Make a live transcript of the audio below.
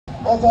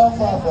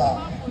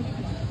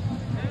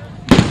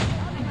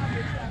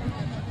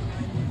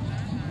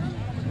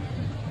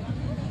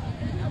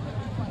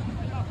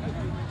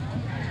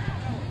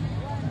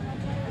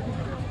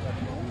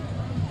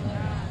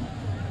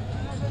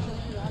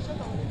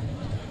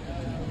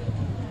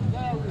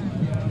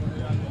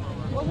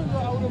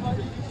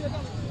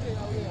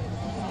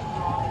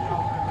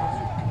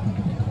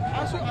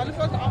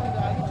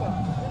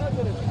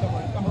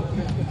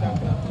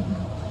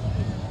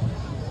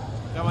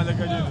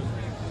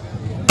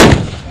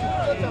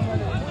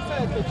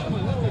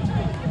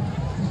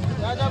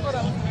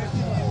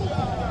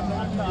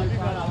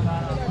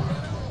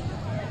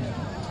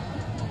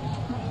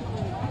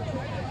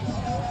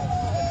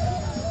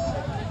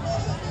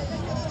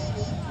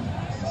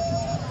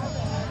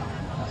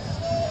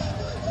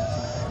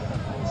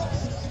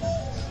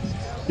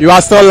You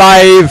are still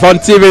live on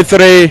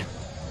TV3,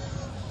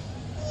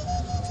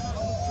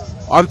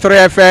 on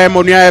 3FM,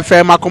 Unia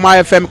FM,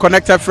 Akuma FM,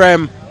 Connect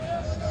FM,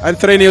 and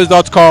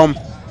 3news.com.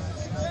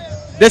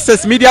 This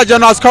is Media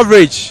Journal's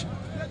coverage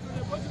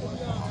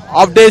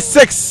of day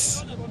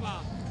 6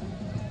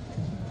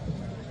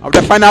 of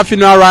the final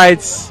funeral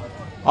rites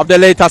of the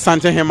late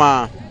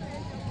Asantehene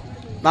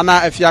Nana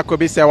Afia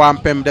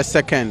Schewazenaga the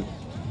second.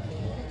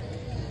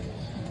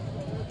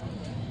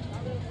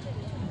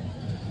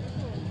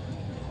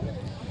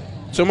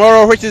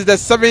 Tomorrow, which is the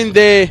 7th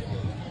day,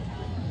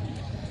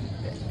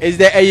 is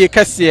the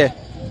Eyekesiye.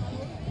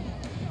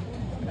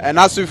 And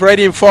as we've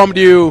already informed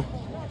you,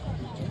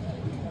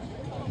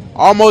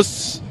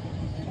 almost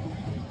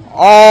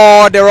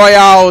all the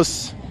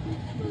royals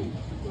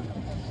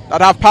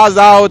that have passed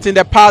out in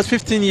the past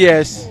 15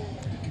 years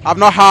have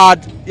not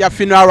had their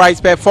funeral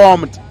rites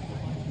performed.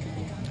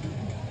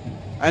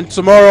 And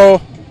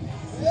tomorrow,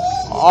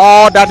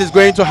 all that is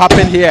going to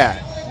happen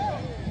here.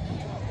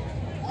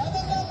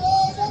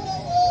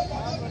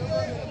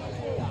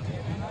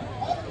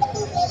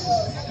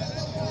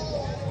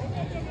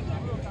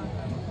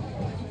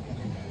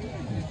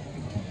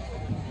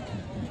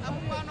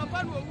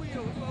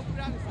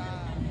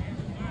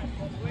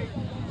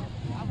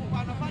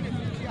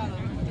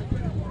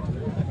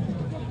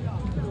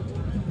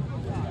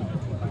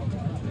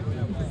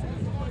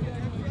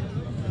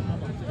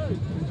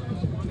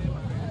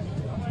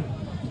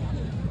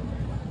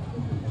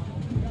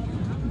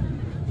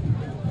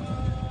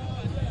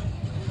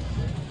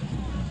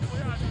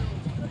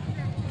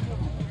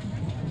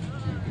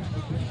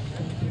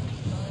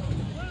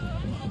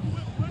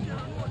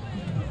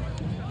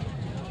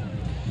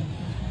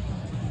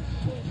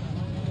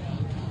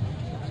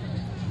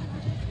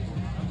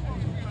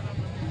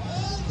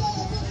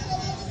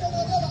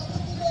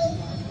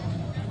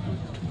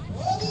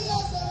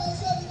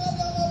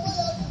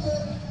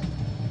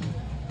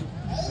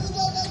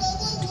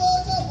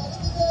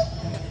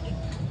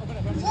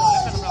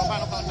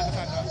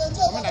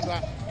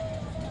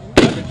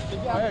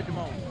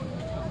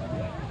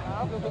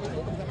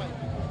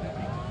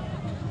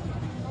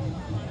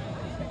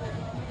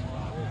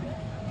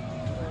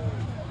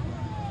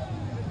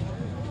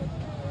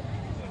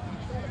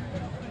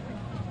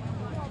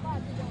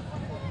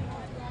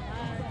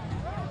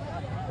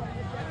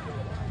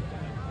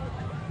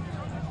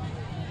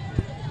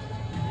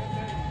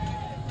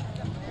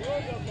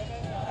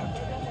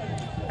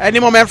 Any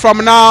moment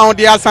from now,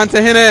 the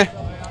Asantehene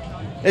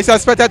is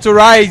expected to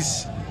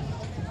rise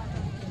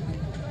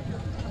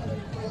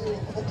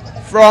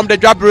from the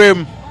drop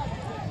room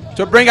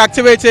to bring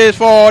activities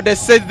for the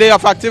 6th day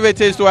of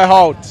activities to a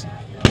halt.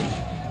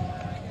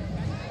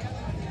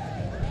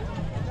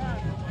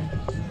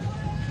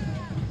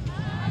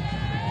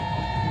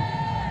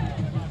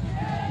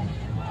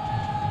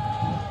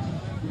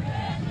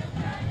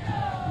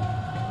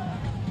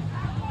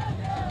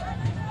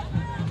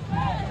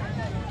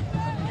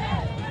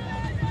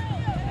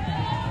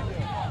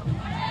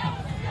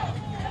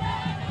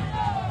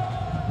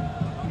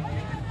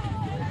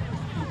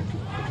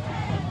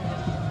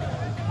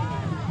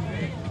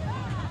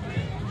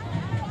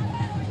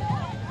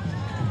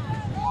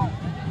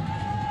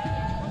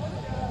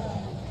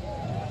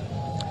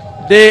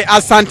 The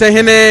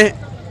Asantehene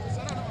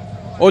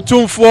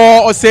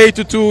Otumfuo Osei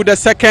Tutu the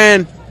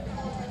second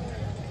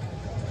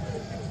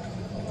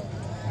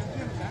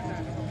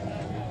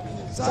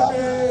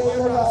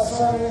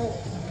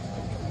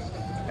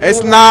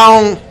is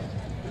now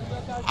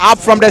up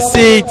from the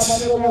seat,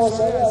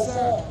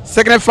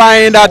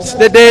 signifying that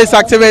the day's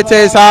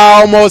activities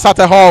are almost at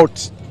a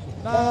halt.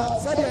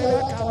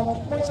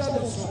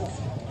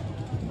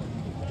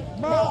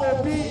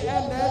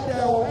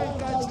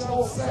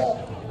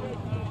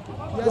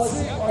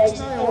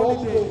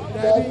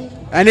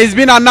 And it's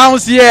been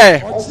announced here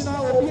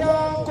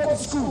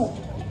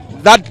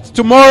that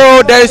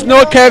tomorrow there is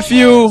no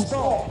curfew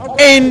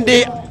in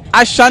the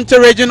Ashanti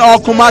region or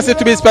Kumasi,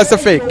 to be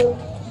specific.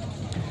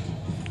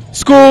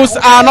 Schools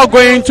are not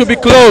going to be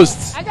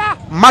closed.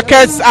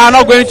 Markets are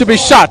not going to be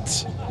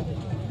shut.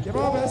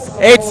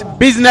 It's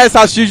business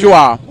as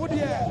usual.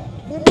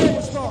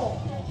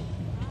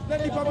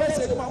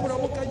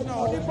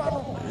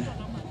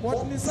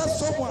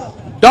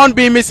 Don't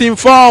be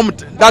misinformed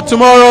that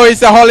tomorrow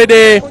is a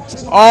holiday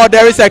or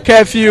there is a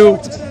curfew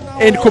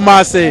in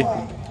Kumasi,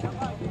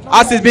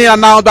 as is being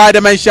announced by the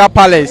Nhyira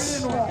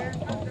Palace.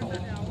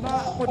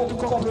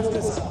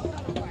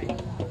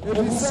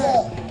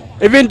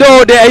 Even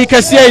though the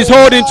Ikesia is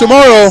holding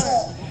tomorrow,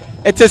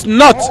 it is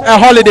not a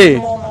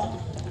holiday.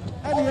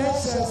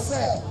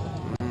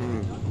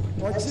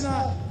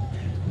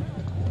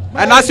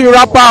 And as we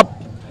wrap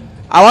up,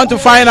 I want to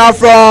find out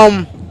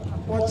from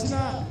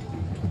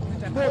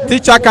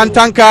Teacher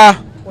Kantanka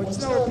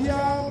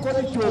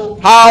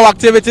how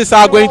activities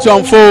are going to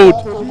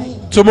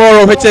unfold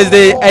tomorrow, which is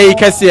the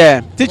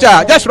Ikesia.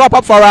 Teacher, just wrap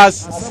up for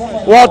us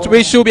what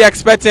we should be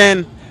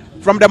expecting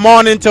from the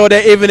morning till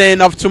the evening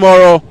of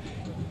tomorrow,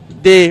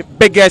 the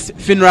biggest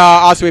funeral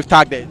as we've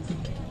tagged it.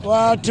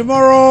 Well,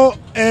 tomorrow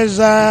is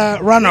a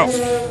runoff,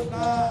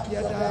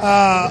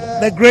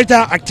 the greater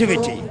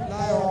activity.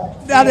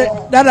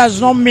 That does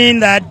not mean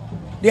that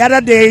the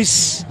other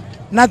days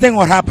nothing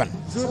will happen,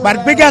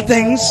 but bigger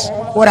things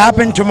will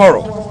happen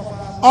tomorrow.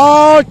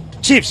 All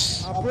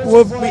chiefs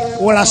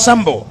will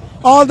assemble.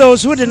 All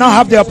those who did not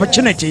have the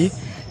opportunity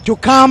to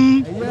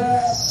come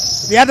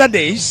the other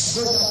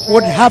days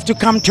would have to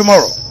come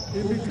tomorrow.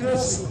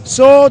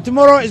 So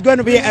tomorrow is going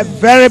to be a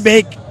very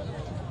big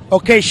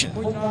occasion.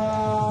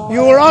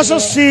 You will also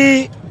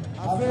see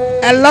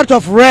a lot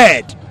of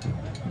red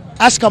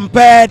as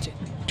compared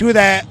to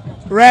the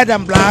red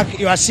and black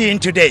you are seeing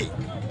today.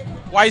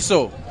 Why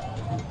so?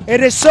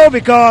 It is so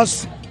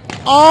because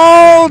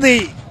all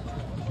the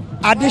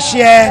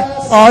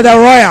Adishie or the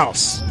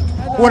royals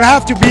would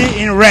have to be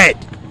in red.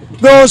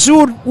 Those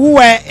who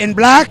were in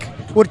black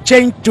would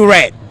change to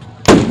red,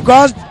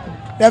 because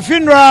the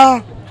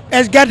funeral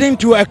is getting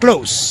to a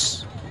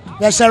close.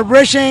 The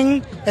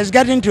celebration is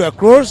getting to a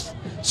close,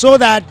 so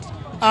that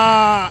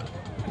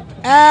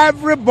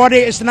everybody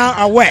is now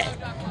aware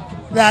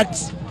that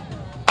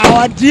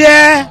our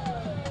dear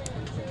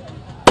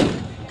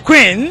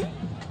Queen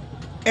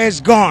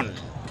is gone.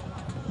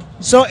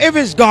 So if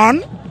it's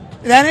gone,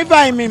 then if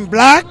I'm in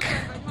black,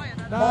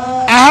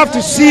 I have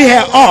to see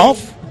her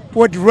off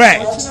with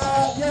red.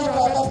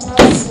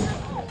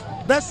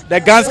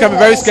 The guns can be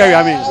very scary,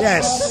 I mean.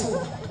 Yes.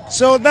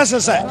 So that's a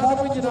sign.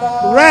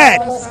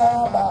 Red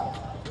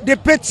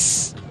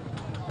depicts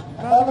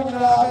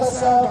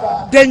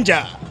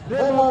danger.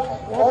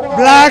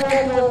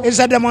 Black is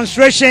a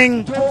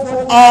demonstration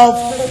of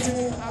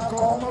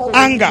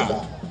anger.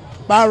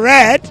 But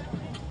red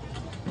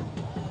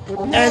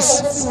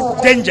is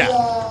danger.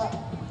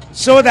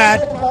 So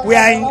that we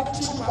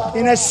are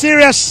in a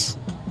serious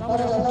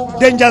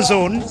danger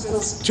zone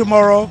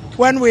tomorrow,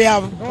 when we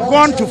have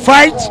gone to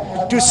fight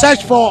to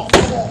search for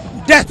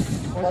death.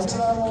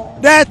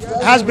 Death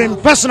has been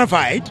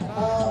personified.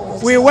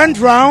 We went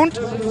round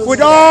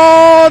with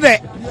all the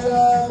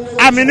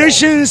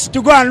ammunitions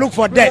to go and look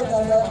for death.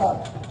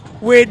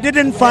 We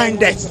didn't find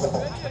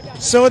death.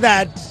 So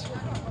that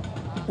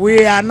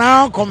we are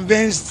now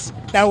convinced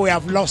that we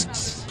have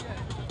lost.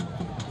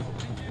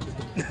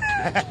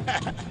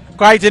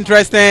 Quite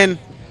interesting,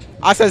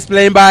 as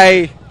explained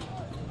by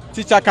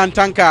Teacher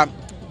Kantanka.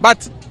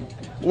 But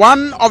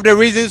one of the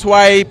reasons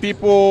why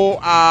people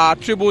are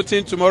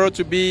attributing tomorrow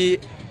to be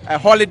a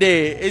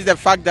holiday is the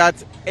fact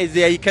that it's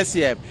the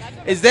Ikesia.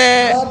 Is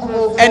there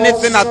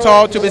anything at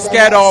all to be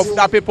scared of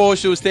that people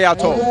should stay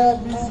at home?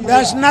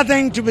 There's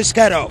nothing to be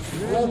scared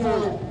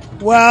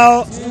of.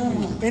 Well,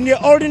 in the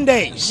olden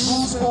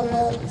days,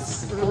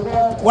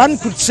 one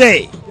could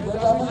say,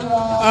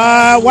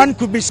 one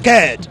could be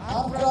scared.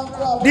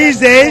 These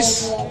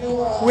days,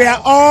 we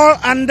are all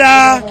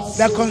under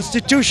the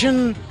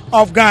Constitution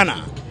of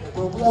Ghana.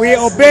 We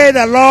obey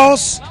the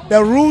laws,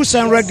 the rules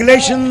and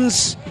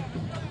regulations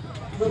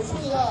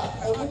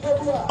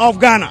of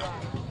Ghana.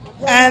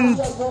 And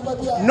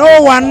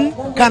no one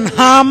can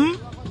harm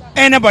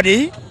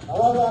anybody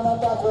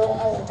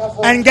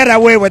and get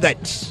away with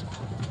it.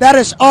 That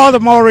is all the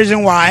more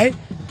reason why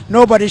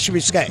nobody should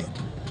be scared.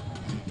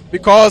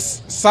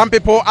 Because some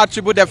people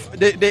attribute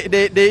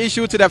the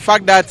issue to the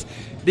fact that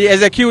the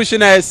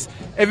executioners,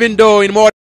 even though in more